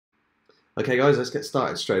Okay guys, let's get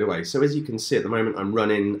started straight away. So as you can see at the moment, I'm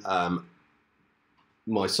running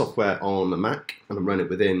my software on a Mac, and I'm running it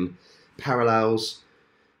within Parallels,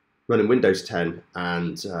 running Windows 10,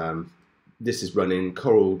 and this is running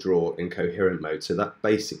CorelDraw in coherent mode. So that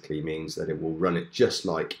basically means that it will run it just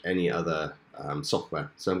like any other software.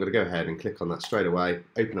 So I'm going to go ahead and click on that straight away,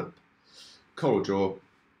 open up CorelDraw,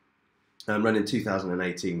 and running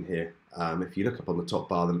 2018 here. If you look up on the top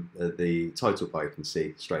bar, the title bar, you can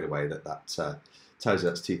see straight away that tells you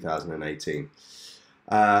that's 2018.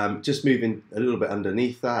 Just moving a little bit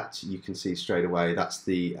underneath that, you can see straight away that's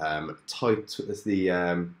the title, that's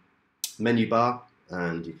the menu bar,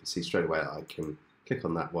 and you can see straight away I can click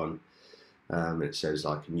on that one. It shows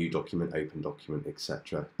like a new document, open document,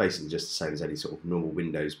 etc. Basically just the same as any sort of normal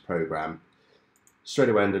Windows program. Straight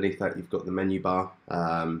away underneath that, you've got the menu bar.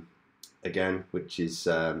 Again, which is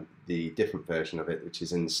the different version of it, which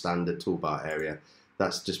is in the standard toolbar area.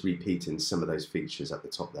 That's just repeating some of those features at the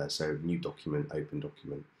top there. So new document, open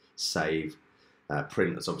document, save,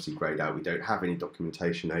 print. That's obviously grayed out. We don't have any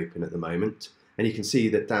documentation open at the moment. And you can see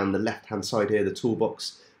that down the left-hand side here, the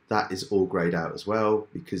toolbox, that is all grayed out as well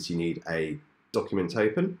because you need a document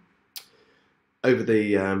open. Over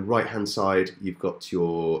the right-hand side, you've got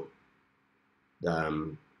your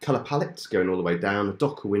color palette going all the way down, a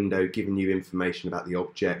Docker window giving you information about the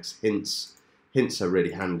objects, hints. Hints are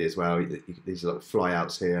really handy as well. These are like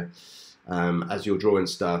flyouts here. As you're drawing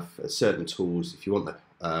stuff, certain tools, if you want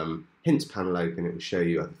the hints panel open, it will show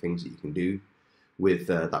you other things that you can do with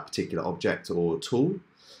that particular object or tool.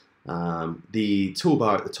 The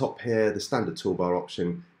toolbar at the top here, the standard toolbar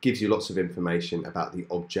option, gives you lots of information about the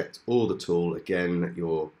object or the tool, again, that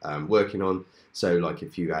you're working on. So like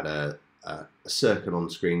if you had a circle on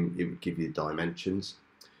screen, it would give you dimensions.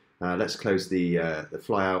 Let's close the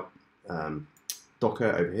flyout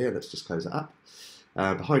Docker over here. Let's just close it up.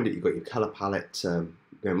 Behind it, you've got your color palette.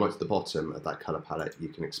 Going right to the bottom of that color palette, you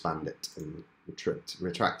can expand it and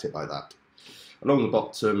retract it like that. Along the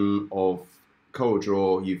bottom of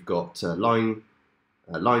CorelDraw, you've got line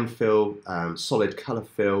fill, solid color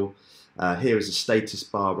fill. Here is a status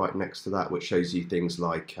bar right next to that, which shows you things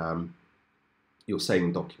like your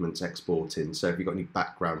saving documents, exporting. So if you've got any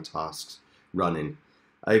background tasks running.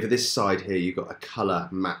 Over this side here, you've got a color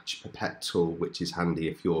match pipette tool, which is handy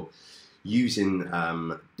if you're using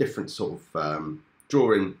different sort of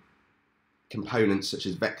drawing components such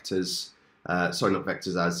as vectors, sorry, not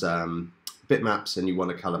vectors, as bitmaps, and you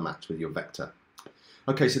want a color match with your vector.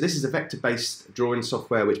 Okay, so this is a vector-based drawing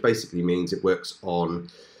software, which basically means it works on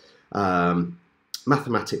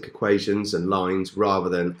mathematic equations and lines rather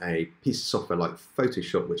than a piece of software like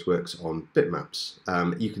Photoshop, which works on bitmaps.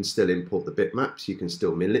 You can still import the bitmaps, you can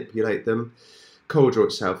still manipulate them. CorelDraw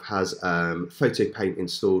itself has PhotoPaint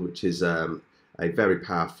installed, which is a very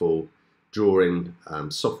powerful drawing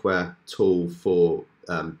software tool for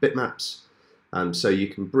bitmaps. So you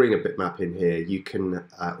can bring a bitmap in here, you can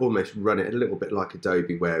almost run it a little bit like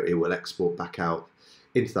Adobe, where it will export back out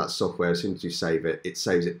into that software. As soon as you save it, it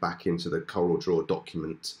saves it back into the CorelDraw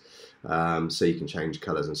document, so you can change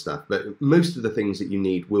colors and stuff. But most of the things that you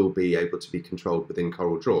need will be able to be controlled within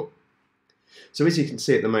CorelDraw. So as you can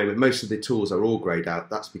see at the moment, most of the tools are all grayed out.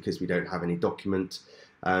 That's because we don't have any document.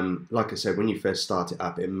 Like I said, when you first start it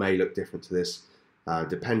up, it may look different to this,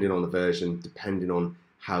 depending on the version, depending on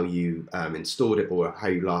how you installed it or how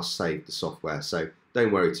you last saved the software. So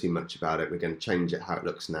don't worry too much about it. We're going to change it how it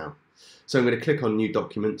looks now. So I'm going to click on New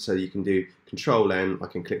Document, so you can do Control-N, I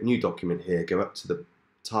can click New Document here, go up to the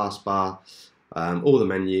taskbar or the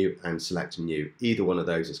menu and select New. Either one of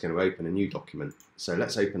those is going to open a new document. So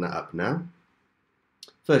let's open that up now.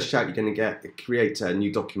 First shout you're going to get, create a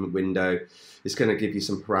new document window. It's going to give you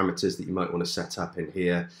some parameters that you might want to set up in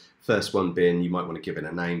here. First one being, you might want to give it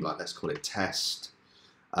a name, like let's call it test.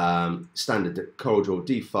 Standard CorelDraw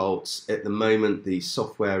defaults. At the moment the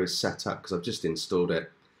software is set up because I've just installed it.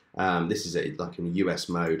 This is it, like in the US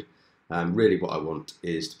mode. Really what I want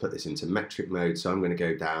is to put this into metric mode, so I'm going to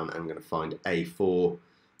go down and I'm going to find A4,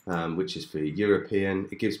 which is for European.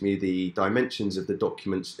 It gives me the dimensions of the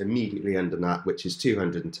documents immediately under that, which is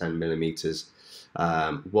 210 millimeters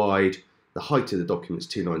wide. The height of the document is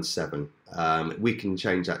 297. We can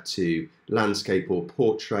change that to landscape or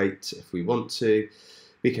portrait if we want to.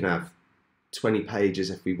 We can have 20 pages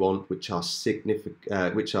if we want, which are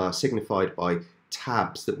signified by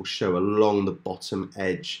tabs that will show along the bottom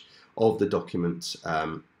edge of the document,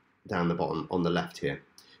 down the bottom on the left here.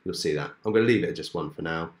 You'll see that. I'm going to leave it at just one for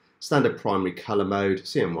now. Standard primary color mode,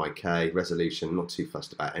 CMYK, resolution, not too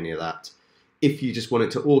fussed about any of that. If you just want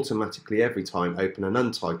it to automatically every time open an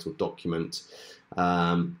untitled document,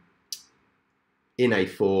 in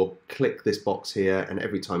A4, click this box here, and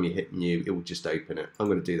every time you hit new, it will just open it. I'm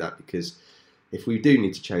going to do that because if we do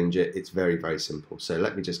need to change it, it's very, very simple. So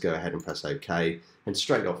let me just go ahead and press OK. And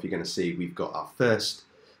straight off, you're going to see we've got our first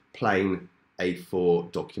plain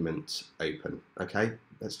A4 document open. Okay,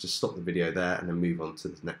 let's just stop the video there and then move on to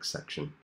the next section.